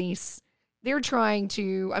Bahamian police. They're trying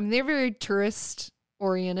to, they're very tourist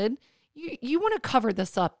oriented. You want to cover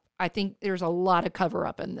this up. I think there's a lot of cover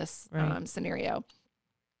up in this scenario.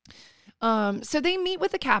 So they meet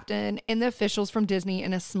with the captain and the officials from Disney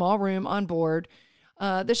in a small room on board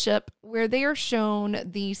the ship where they are shown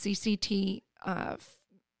the CCTV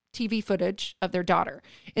TV footage of their daughter.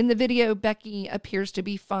 In the video, Becky appears to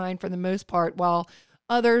be fine for the most part, while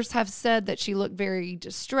others have said that she looked very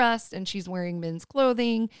distressed and she's wearing men's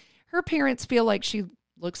clothing. Her parents feel like she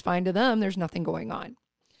looks fine to them. There's nothing going on.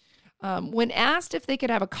 When asked if they could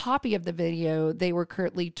have a copy of the video, they were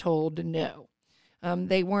curtly told no.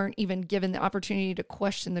 They weren't even given the opportunity to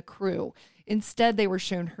question the crew. Instead, they were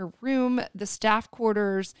shown her room, the staff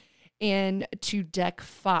quarters, and to deck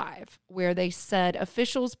 5, where they said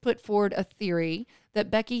officials put forward a theory that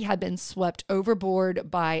Becky had been swept overboard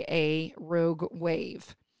by a rogue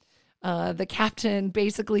wave. The captain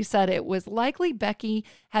basically said it was likely Becky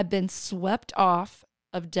had been swept off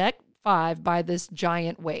of deck 5 by this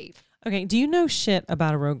giant wave. Okay, do you know shit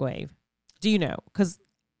about a rogue wave? Do you know? Because,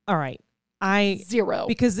 all right. Zero.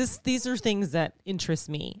 Because these are things that interest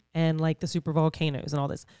me, and like the super volcanoes and all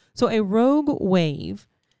this. So a rogue wave,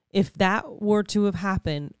 if that were to have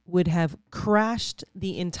happened, would have crashed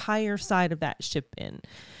the entire side of that ship in.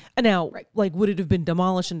 Now, like, would it have been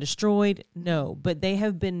demolished and destroyed? No, but they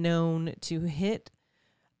have been known to hit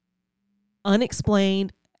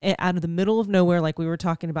unexplained out of the middle of nowhere, like we were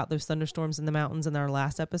talking about those thunderstorms in the mountains in our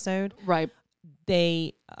last episode. Right.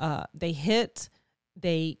 They hit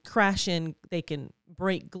They crash in, they can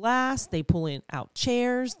break glass, they pull out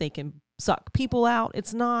chairs, they can suck people out.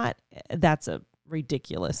 That's a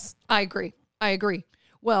ridiculous. I agree.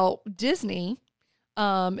 Well, Disney,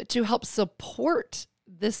 to help support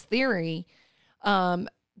this theory,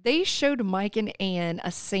 they showed Mike and Anne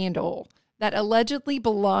a sandal that allegedly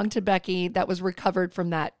belonged to Becky that was recovered from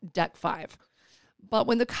that Deck 5. But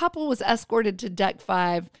when the couple was escorted to Deck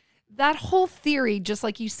 5, that whole theory, just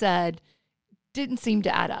like you said, didn't seem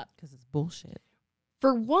to add up. Because it's bullshit.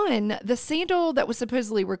 For one, the sandal that was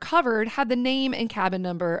supposedly recovered had the name and cabin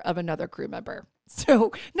number of another crew member.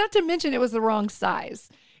 So, not to mention it was the wrong size.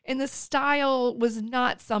 And the style was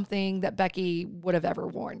not something that Becky would have ever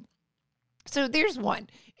worn. So there's one.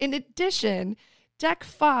 In addition, Deck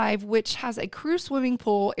 5, which has a crew swimming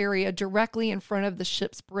pool area directly in front of the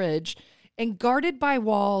ship's bridge and guarded by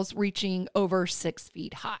walls reaching over 6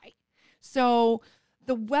 feet high. So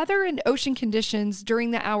the weather and ocean conditions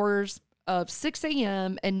during the hours of 6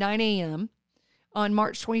 a.m. and 9 a.m. on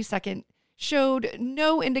March 22nd showed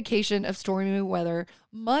no indication of stormy weather,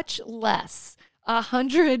 much less a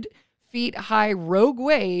 100 feet high rogue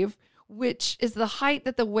wave, which is the height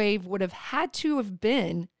that the wave would have had to have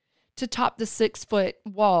been to top the 6-foot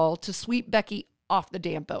wall to sweep Becky off the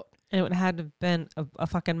damn boat. And it would have had to have been a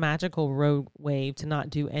fucking magical rogue wave to not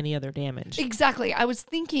do any other damage. Exactly. I was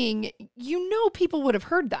thinking, people would have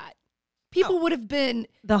heard that. People would have been...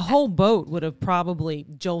 The whole boat would have probably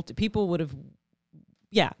jolted. People would have...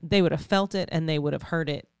 Yeah, they would have felt it and they would have heard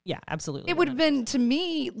it. Yeah, absolutely. It would have been, to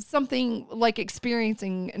me, something like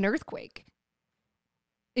experiencing an earthquake.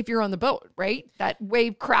 If you're on the boat, right? That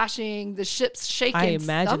wave crashing, the ship's shaking. I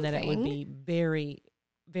imagine that it would be very,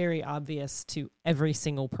 very obvious to every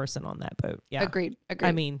single person on that boat. Yeah. Agreed.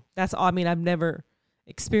 I mean, I've never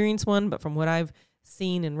experienced one, but from what I've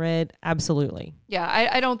seen and read, absolutely. Yeah,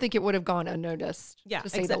 I don't think it would have gone unnoticed, to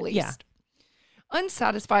say the least. Yeah.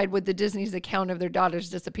 Unsatisfied with the Disney's account of their daughter's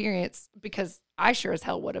disappearance, because I sure as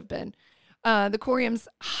hell would have been, the Coriums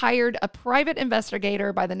hired a private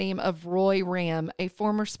investigator by the name of Roy Ram, a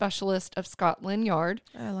former specialist of Scotland Yard.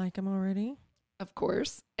 I like him already. Of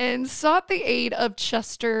course. And sought the aid of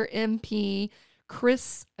Chester MP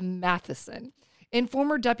Chris Matheson and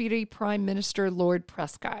former Deputy Prime Minister Lord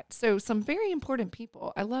Prescott. So some very important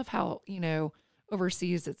people. I love how,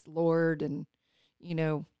 overseas it's Lord and,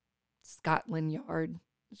 Scotland Yard.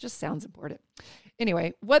 It just sounds important.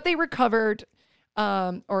 Anyway, what they recovered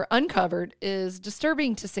or uncovered is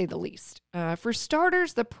disturbing to say the least. For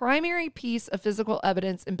starters, the primary piece of physical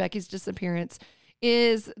evidence in Becky's disappearance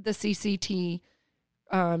is the CCTV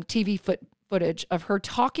footage of her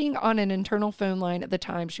talking on an internal phone line at the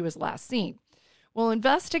time she was last seen. Well,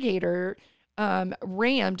 investigator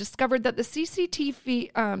Ram discovered that the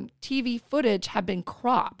TV footage had been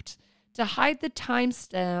cropped to hide the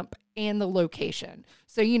timestamp and the location.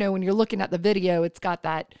 So, when you're looking at the video, it's got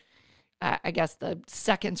that, I guess, the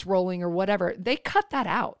seconds rolling or whatever. They cut that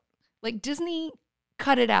out. Like, Disney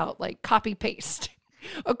cut it out, like copy paste.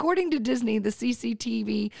 According to Disney, the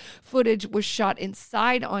CCTV footage was shot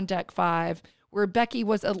inside on Deck 5, where Becky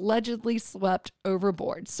was allegedly swept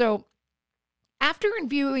overboard. So, after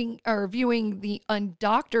viewing the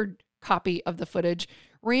undoctored copy of the footage,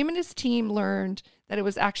 Ram and his team learned that it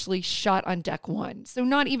was actually shot on Deck 1. So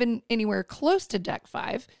not even anywhere close to Deck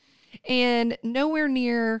 5 and nowhere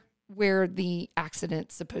near where the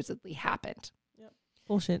accident supposedly happened. Yep.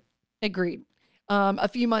 Bullshit. Agreed. A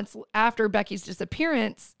few months after Becky's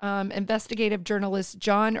disappearance, investigative journalist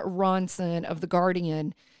John Ronson of The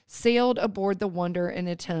Guardian sailed aboard the Wonder in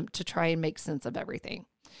an attempt to try and make sense of everything.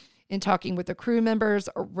 In talking with the crew members,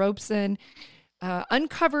 Robeson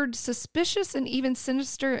uncovered suspicious and even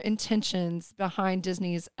sinister intentions behind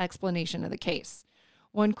Disney's explanation of the case.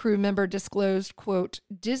 One crew member disclosed, quote,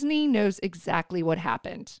 "Disney knows exactly what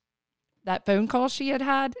happened. That phone call she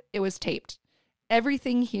had, it was taped.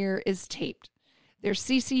 Everything here is taped. There's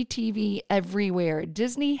CCTV everywhere.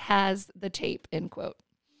 Disney has the tape," end quote.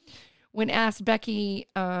 When asked Becky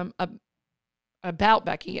about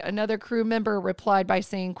Becky, another crew member replied by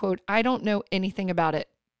saying, quote, "I don't know anything about it.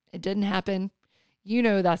 It didn't happen.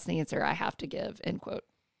 That's the answer I have to give," end quote.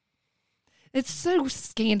 It's so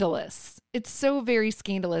scandalous. It's so very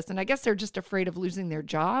scandalous. And I guess they're just afraid of losing their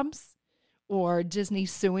jobs or Disney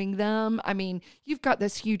suing them. I mean, you've got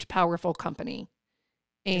this huge, powerful company.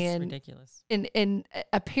 And it's ridiculous. And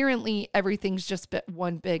apparently everything's just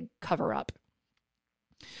one big cover up.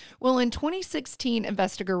 Well, in 2016,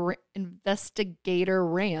 investigator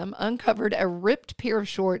Ram uncovered a ripped pair of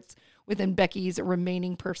shorts within Becky's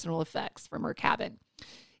remaining personal effects from her cabin.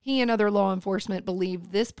 He and other law enforcement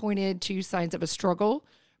believe this pointed to signs of a struggle,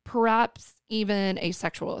 perhaps even a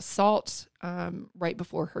sexual assault right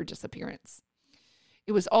before her disappearance.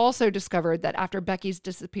 It was also discovered that after Becky's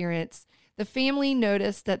disappearance, the family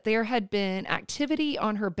noticed that there had been activity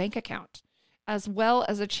on her bank account, as well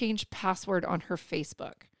as a changed password on her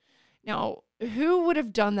Facebook. Now, who would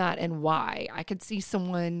have done that and why? I could see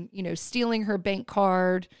someone, stealing her bank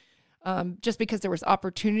card just because there was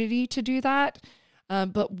opportunity to do that.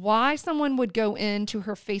 But why someone would go into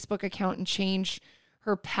her Facebook account and change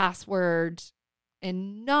her password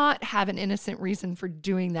and not have an innocent reason for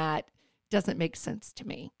doing that doesn't make sense to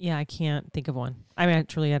me. Yeah, I can't think of one. I mean,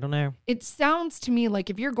 I don't know. It sounds to me like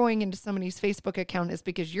if you're going into somebody's Facebook account, it's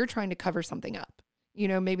because you're trying to cover something up.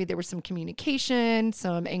 Maybe there was some communication,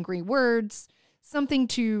 some angry words, something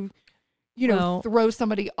to, throw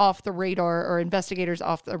somebody off the radar or investigators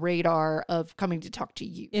off the radar of coming to talk to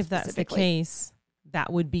you. If that's the case,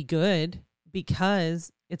 that would be good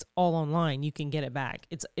because it's all online. You can get it back.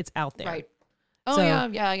 It's out there. Right. Oh, so,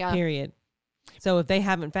 yeah. Period. So if they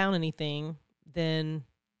haven't found anything, then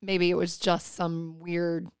maybe it was just some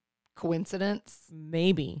weird coincidence.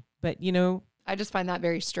 Maybe. But, I just find that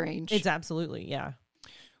very strange. It's absolutely, yeah.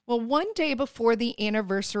 Well, one day before the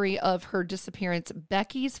anniversary of her disappearance,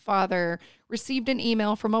 Becky's father received an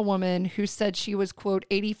email from a woman who said she was, quote,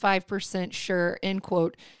 85% sure, end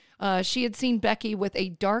quote, she had seen Becky with a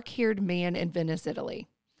dark-haired man in Venice, Italy.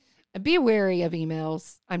 Be wary of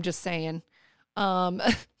emails, I'm just saying. And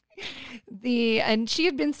she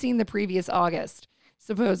had been seen the previous August,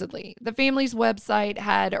 supposedly. The family's website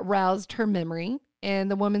had aroused her memory,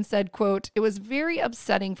 and the woman said, quote, it was very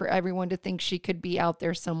upsetting for everyone to think she could be out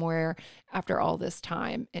there somewhere after all this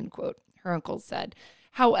time, end quote, her uncle said.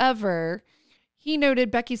 However, he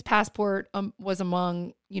noted Becky's passport was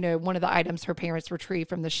among, one of the items her parents retrieved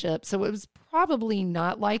from the ship. So it was probably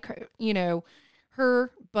not like her,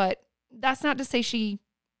 her, but that's not to say she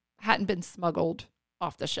hadn't been smuggled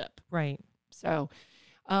off the ship. Right. So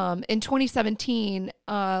in 2017,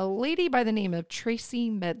 a lady by the name of Tracy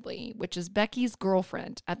Medley, which is Becky's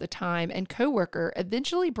girlfriend at the time and coworker,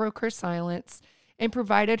 eventually broke her silence and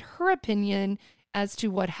provided her opinion as to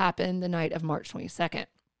what happened the night of March 22nd.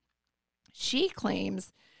 She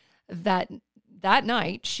claims that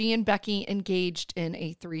night she and Becky engaged in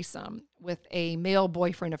a threesome with a male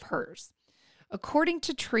boyfriend of hers. According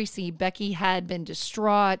to Tracy, Becky had been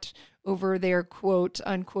distraught over their quote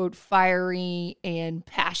unquote fiery and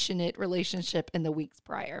passionate relationship in the weeks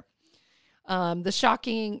prior. The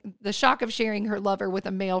shock of sharing her lover with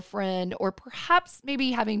a male friend, or perhaps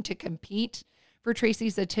maybe having to compete for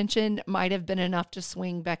Tracy's attention, might have been enough to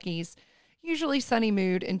swing Becky's usually sunny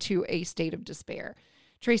mood into a state of despair.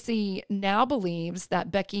 Tracy now believes that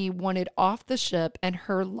Becky wanted off the ship and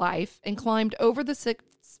her life and climbed over the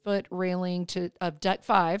 6-foot railing of deck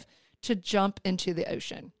 5 to jump into the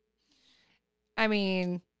ocean. I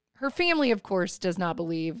mean, her family, of course, does not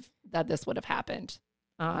believe that this would have happened,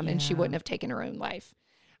 and she wouldn't have taken her own life.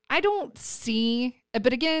 I don't see,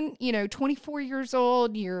 but again, 24 years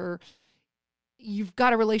old, you've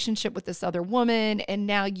got a relationship with this other woman, and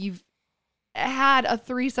now you've had a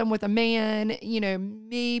threesome with a man.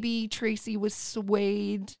 Maybe Tracy was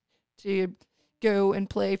swayed to go and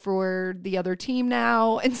play for the other team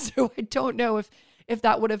now, and so I don't know if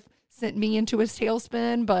that would have sent me into a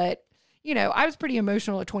tailspin, but I was pretty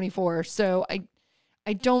emotional at 24, so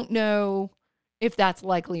I don't know if that's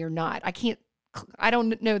likely or not. I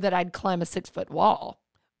don't know that I'd climb a 6-foot wall.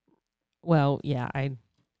 Well, but I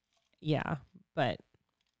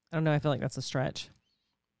don't know. I feel like that's a stretch.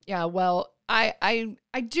 Yeah, well, I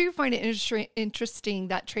do find it interesting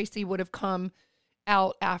that Tracy would have come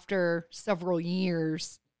out after several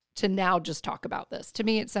years to now just talk about this. To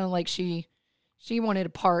me, it sounded like she wanted a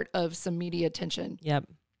part of some media attention. Yep.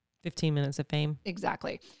 15 minutes of fame.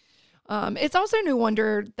 Exactly. It's also no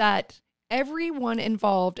wonder that everyone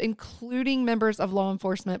involved, including members of law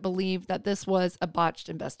enforcement, believed that this was a botched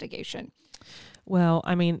investigation. Well,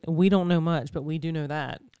 I mean, we don't know much, but we do know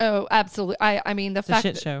that. Oh, absolutely. I mean, the fact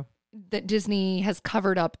shit show that Disney has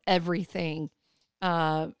covered up everything,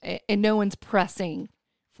 and no one's pressing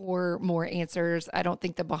for more answers. I don't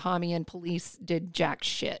think the Bahamian police did jack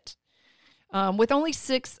shit. With only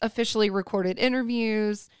 6 officially recorded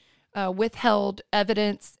interviews, withheld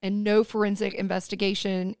evidence, and no forensic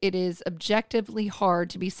investigation, it is objectively hard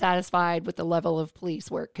to be satisfied with the level of police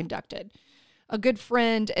work conducted. A good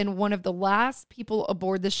friend and one of the last people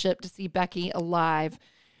aboard the ship to see Becky alive,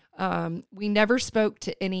 we never spoke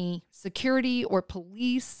to any security or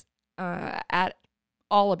police at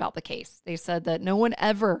all about the case. They said that no one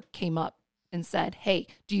ever came up and said, hey,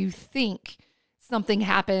 do you think something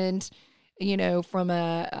happened, from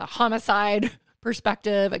a homicide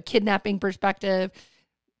perspective, a kidnapping perspective.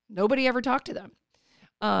 Nobody ever talked to them.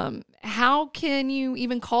 How can you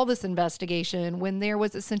even call this investigation when there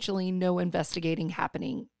was essentially no investigating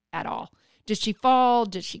happening at all? Did she fall?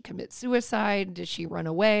 Did she commit suicide? Did she run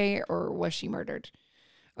away? Or was she murdered?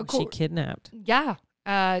 Was she kidnapped? Yeah.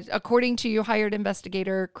 According to hired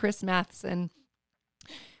investigator Chris Matheson,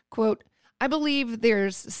 quote, I believe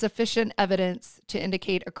there's sufficient evidence to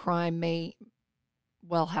indicate a crime may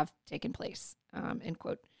well have taken place, end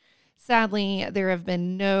quote. Sadly, there have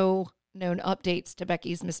been no known updates to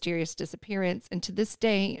Becky's mysterious disappearance, and to this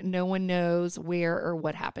day, no one knows where or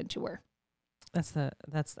what happened to her. I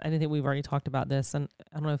think we've already talked about this, and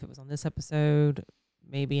I don't know if it was on this episode,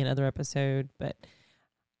 maybe another episode, but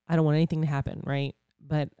I don't want anything to happen, right?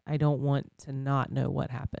 But I don't want to not know what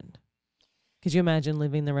happened. Could you imagine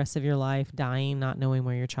living the rest of your life, dying, not knowing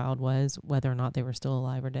where your child was, whether or not they were still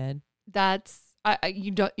alive or dead?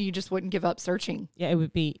 You just wouldn't give up searching. Yeah, it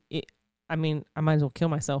would be. I might as well kill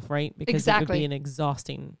myself, right? Because exactly. It would be an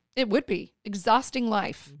exhausting. It would be exhausting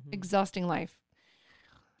life. Mm-hmm. Exhausting life.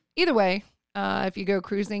 Either way, if you go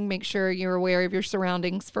cruising, make sure you're aware of your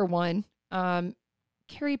surroundings. For one,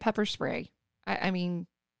 carry pepper spray. I mean,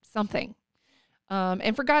 something.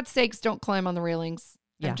 And for God's sakes, don't climb on the railings.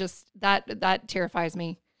 Yeah. That terrifies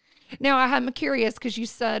me. Now, I'm curious because you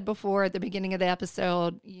said before at the beginning of the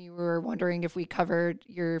episode, you were wondering if we covered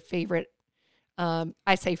your favorite,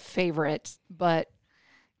 I say favorite, but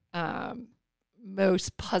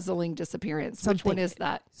most puzzling disappearance. Which one is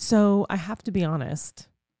that? So I have to be honest.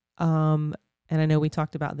 And I know we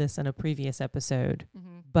talked about this in a previous episode,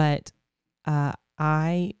 mm-hmm. but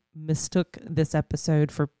I mistook this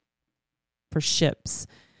episode for ships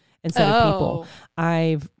instead of people.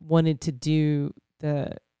 I've wanted to do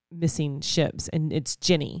the missing ships, and it's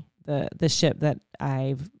Jenny, the ship that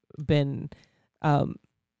I've been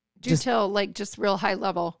tell like just real high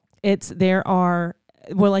level.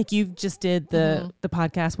 Like you just did the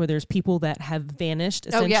podcast where there's people that have vanished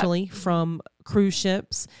essentially from cruise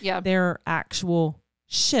ships. Yeah. They're actual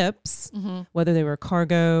ships, whether they were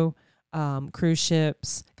cargo, cruise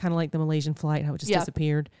ships, kind of like the Malaysian flight, how it just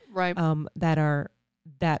disappeared. Right.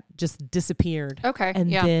 That just disappeared. Okay.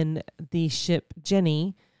 And then the ship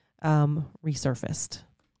Jenny resurfaced.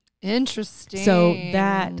 Interesting.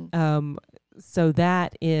 So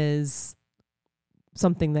that is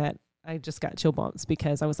something that I just got chill bumps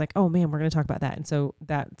because I was like, oh man, we're going to talk about that. And so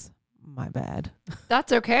that's my bad.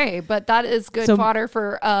 That's okay. But that is good fodder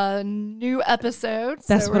for a new episode.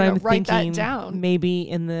 That's so what I'm write thinking. That down. Maybe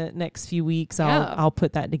in the next few weeks, I'll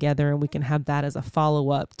put that together and we can have that as a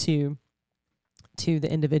follow up to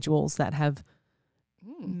the individuals that have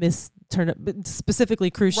turned up,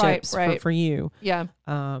 specifically cruise ships for you. Yeah.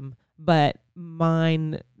 But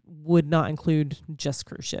mine would not include just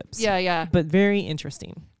cruise ships. Yeah. But very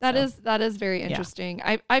interesting. That is very interesting.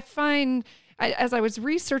 Yeah. I find as I was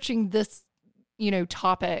researching this,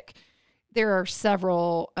 topic, there are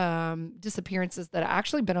several disappearances that have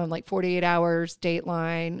actually been on like 48 Hours,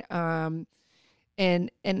 Dateline,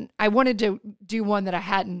 and I wanted to do one that I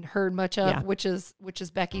hadn't heard much of, which is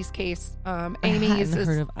Becky's case. Amy's I hadn't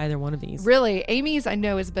heard of either one of these. Really, Amy's I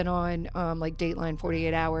know has been on like Dateline,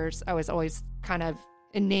 48 Hours. I was always kind of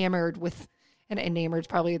enamored with, and enamored's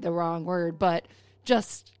probably the wrong word, but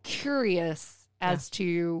just curious as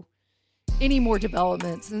to any more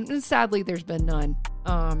developments. And sadly, there's been none.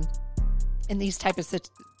 And these types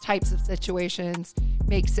of situations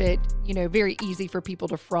makes it, very easy for people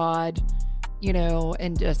to fraud,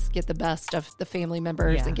 and just get the best of the family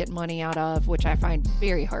members and get money out of, which I find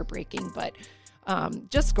very heartbreaking. But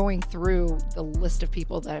just going through the list of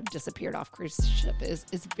people that have disappeared off cruise ship is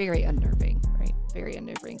very unnerving, right? Very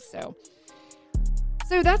unnerving. So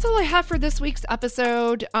that's all I have for this week's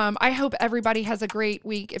episode. I hope everybody has a great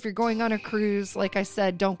week. If you're going on a cruise, like I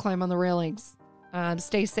said, don't climb on the railings.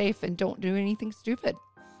 Stay safe and don't do anything stupid.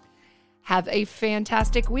 Have a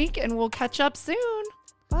fantastic week, and we'll catch up soon.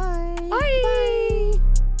 Bye. Bye.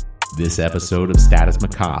 This episode of Status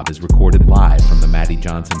Macabre is recorded live from the Maddie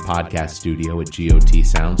Johnson Podcast Studio at GOT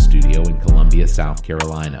Sound Studio in Columbia, South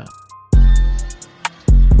Carolina.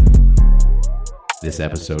 This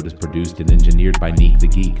episode is produced and engineered by Neek the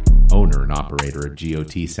Geek, owner and operator of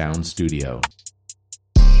GOT Sound Studio.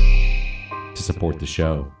 To support the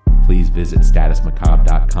show, please visit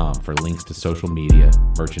statusmacabre.com for links to social media,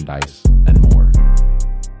 merchandise, and more.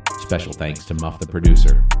 Special thanks to Muff the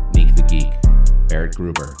producer, Neek the Geek, Barrett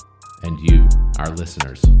Gruber, and you, our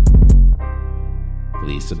listeners.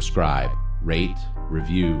 Please subscribe, rate,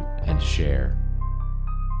 review, and share.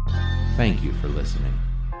 Thank you for listening.